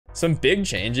Some big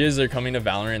changes are coming to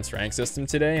Valorant's rank system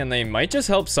today, and they might just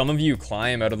help some of you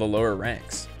climb out of the lower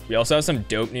ranks. We also have some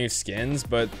dope new skins,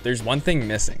 but there's one thing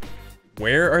missing.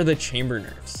 Where are the chamber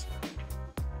nerfs?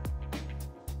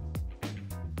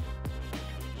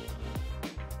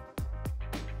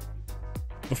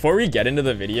 Before we get into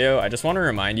the video, I just want to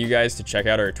remind you guys to check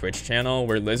out our Twitch channel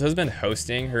where Liz has been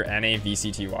hosting her NA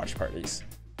VCT watch parties.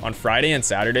 On Friday and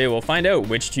Saturday, we'll find out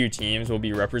which two teams will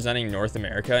be representing North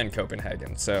America in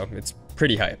Copenhagen, so it's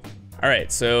pretty hype.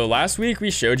 Alright, so last week we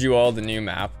showed you all the new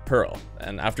map, Pearl,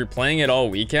 and after playing it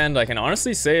all weekend, I can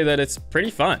honestly say that it's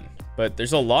pretty fun, but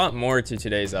there's a lot more to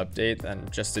today's update than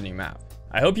just a new map.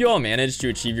 I hope you all managed to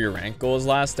achieve your rank goals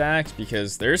last act,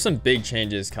 because there are some big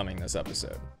changes coming this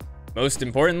episode. Most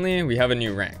importantly, we have a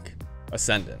new rank,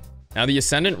 Ascendant. Now the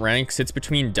Ascendant rank sits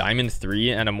between Diamond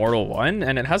 3 and Immortal 1,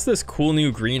 and it has this cool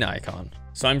new green icon.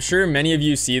 So I'm sure many of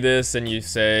you see this and you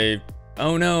say,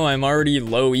 oh no, I'm already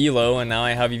low elo and now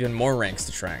I have even more ranks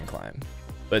to try and climb.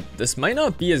 But this might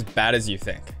not be as bad as you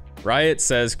think. Riot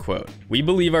says, quote, "We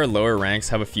believe our lower ranks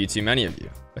have a few too many of you,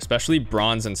 especially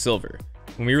bronze and silver.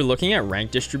 When we were looking at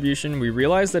rank distribution, we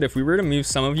realized that if we were to move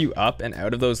some of you up and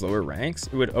out of those lower ranks,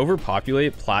 it would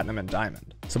overpopulate platinum and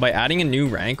diamond. So by adding a new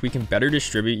rank, we can better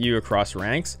distribute you across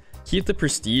ranks, keep the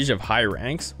prestige of high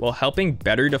ranks, while helping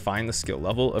better define the skill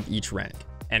level of each rank."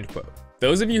 End quote.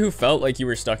 Those of you who felt like you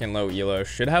were stuck in low elo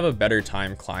should have a better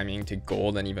time climbing to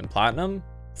gold and even platinum.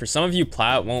 For some of you,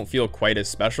 plat won't feel quite as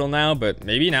special now, but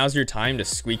maybe now's your time to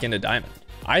squeak into diamond.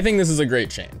 I think this is a great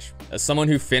change. As someone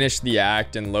who finished the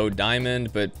act in low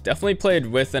diamond, but definitely played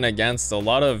with and against a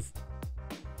lot of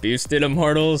boosted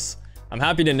immortals, I'm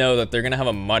happy to know that they're gonna have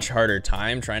a much harder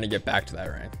time trying to get back to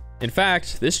that rank. In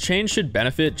fact, this change should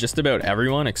benefit just about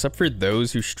everyone except for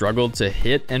those who struggled to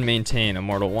hit and maintain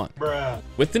Immortal 1. Bruh.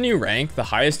 With the new rank, the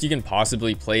highest you can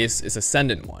possibly place is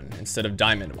Ascendant 1 instead of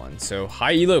Diamond 1, so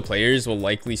high elo players will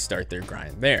likely start their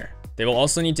grind there. They will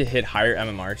also need to hit higher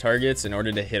MMR targets in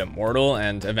order to hit Immortal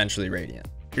and eventually Radiant.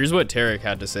 Here's what Tarek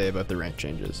had to say about the rank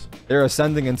changes. They're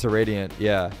ascending into Radiant,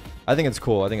 yeah. I think it's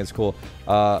cool, I think it's cool.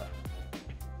 I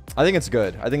think it's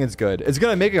good, I think it's good. It's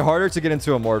gonna make it harder to get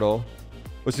into Immortal,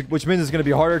 which means it's gonna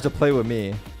be harder to play with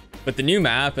me. But the new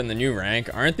map and the new rank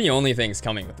aren't the only things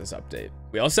coming with this update.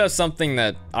 We also have something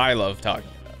that I love talking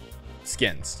about,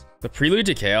 skins. The Prelude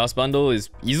to Chaos bundle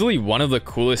is easily one of the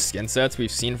coolest skin sets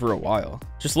we've seen for a while.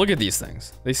 Just look at these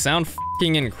things. They sound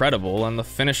f***ing incredible and the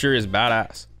finisher is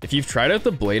badass. If you've tried out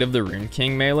the Blade of the Rune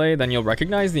King melee, then you'll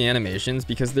recognize the animations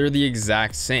because they're the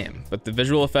exact same, but the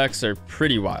visual effects are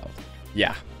pretty wild.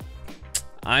 Yeah,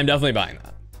 I'm definitely buying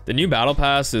that. The new Battle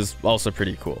Pass is also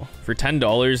pretty cool. For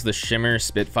 $10, the Shimmer,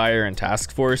 Spitfire, and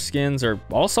Task Force skins are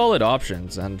all solid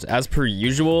options, and as per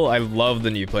usual, I love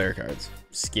the new player cards.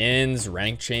 Skins,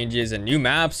 rank changes, and new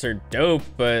maps are dope,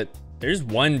 but there's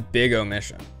one big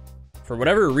omission. For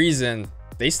whatever reason,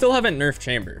 they still haven't nerfed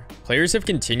Chamber. Players have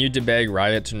continued to beg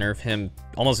Riot to nerf him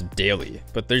almost daily,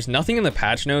 but there's nothing in the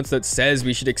patch notes that says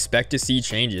we should expect to see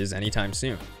changes anytime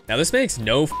soon. Now this makes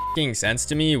no f***ing sense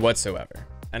to me whatsoever.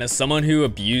 And as someone who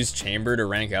abused Chamber to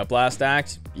rank up last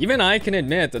act, even I can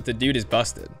admit that the dude is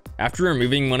busted. After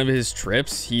removing one of his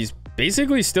trips, he's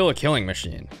basically still a killing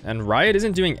machine, and Riot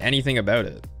isn't doing anything about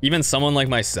it. Even someone like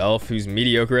myself, who's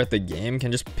mediocre at the game,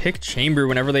 can just pick Chamber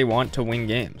whenever they want to win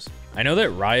games. I know that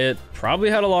Riot probably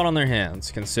had a lot on their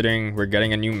hands, considering we're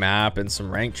getting a new map and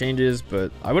some rank changes,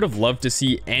 but I would have loved to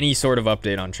see any sort of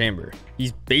update on Chamber.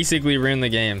 He's basically ruined the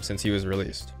game since he was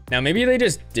released. Now maybe they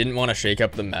just didn't want to shake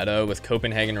up the meta with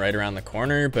Copenhagen right around the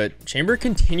corner, but Chamber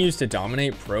continues to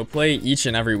dominate pro play each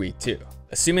and every week too.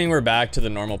 Assuming we're back to the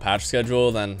normal patch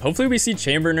schedule, then hopefully we see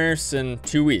Chamber nerfs in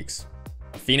 2 weeks.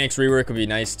 A Phoenix rework would be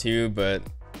nice too, but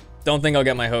don't think I'll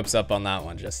get my hopes up on that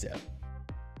one just yet.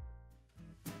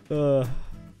 The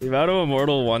amount of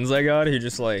Immortal 1s I got, he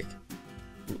just like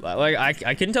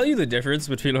I can tell you the difference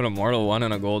between an Immortal 1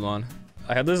 and a gold one.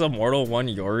 I had this Immortal 1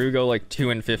 Yoru go like 2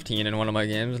 and 15 in one of my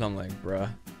games, and I'm like, bruh.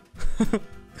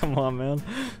 Come on, man.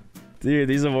 Dude,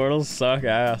 these Immortals suck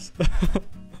ass.